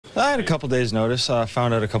I had a couple days' notice. I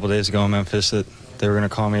found out a couple days ago in Memphis that they were going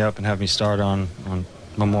to call me up and have me start on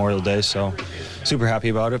Memorial Day, so super happy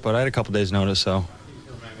about it, but I had a couple days' notice, so.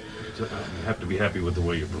 You have to be happy with the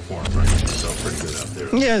way you performed, right? You felt pretty good out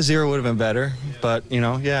there. Yeah, 0 would have been better, but, you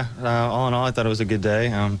know, yeah, all in all, I thought it was a good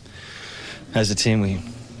day. As a team, we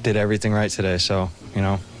did everything right today, so, you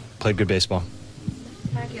know, played good baseball.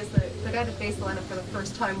 Packy, as the guy that faced the lineup for the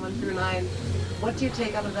first time 1 through 9, what do you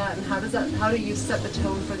take out of that, and how do you set the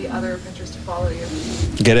tone for the other pitchers to follow you?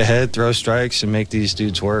 Get ahead, throw strikes, and make these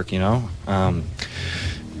dudes work, you know.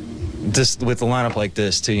 Just with a lineup like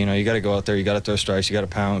this, too, you know, you got to go out there, you got to throw strikes, you got to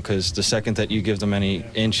pound, because the second that you give them any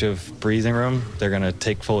inch of breathing room, they're going to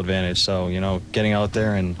take full advantage. So, you know, getting out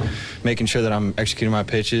there and making sure that I'm executing my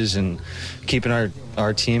pitches and keeping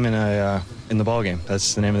our team in the ball game.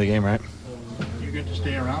 That's the name of the game, right? Do you get to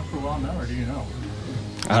stay around for a while now, or do you know?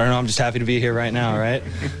 I don't know. I'm just happy to be here right now, right?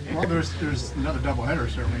 Well, there's another doubleheader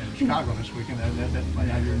certainly in Chicago this weekend, and that might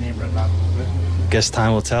have your name written out a little bit. Guess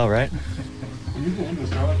time will tell, right? When you go into a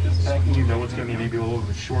start like this, Packy, you know it's going to be maybe a little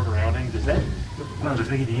bit shorter outing. Does that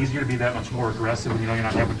make it easier to be that much more aggressive when you know you're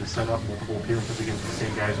not having to set up multiple appearances against the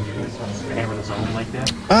same guys when you hammer the zone like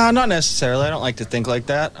that? Not necessarily. I don't like to think like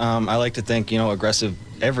that. I like to think, you know, aggressive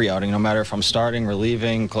every outing, no matter if I'm starting,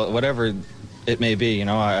 relieving, whatever it may be. You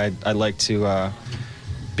know, I'd like to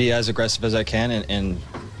be as aggressive as I can and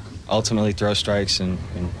ultimately throw strikes and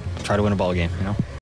try to win a ball game, you know.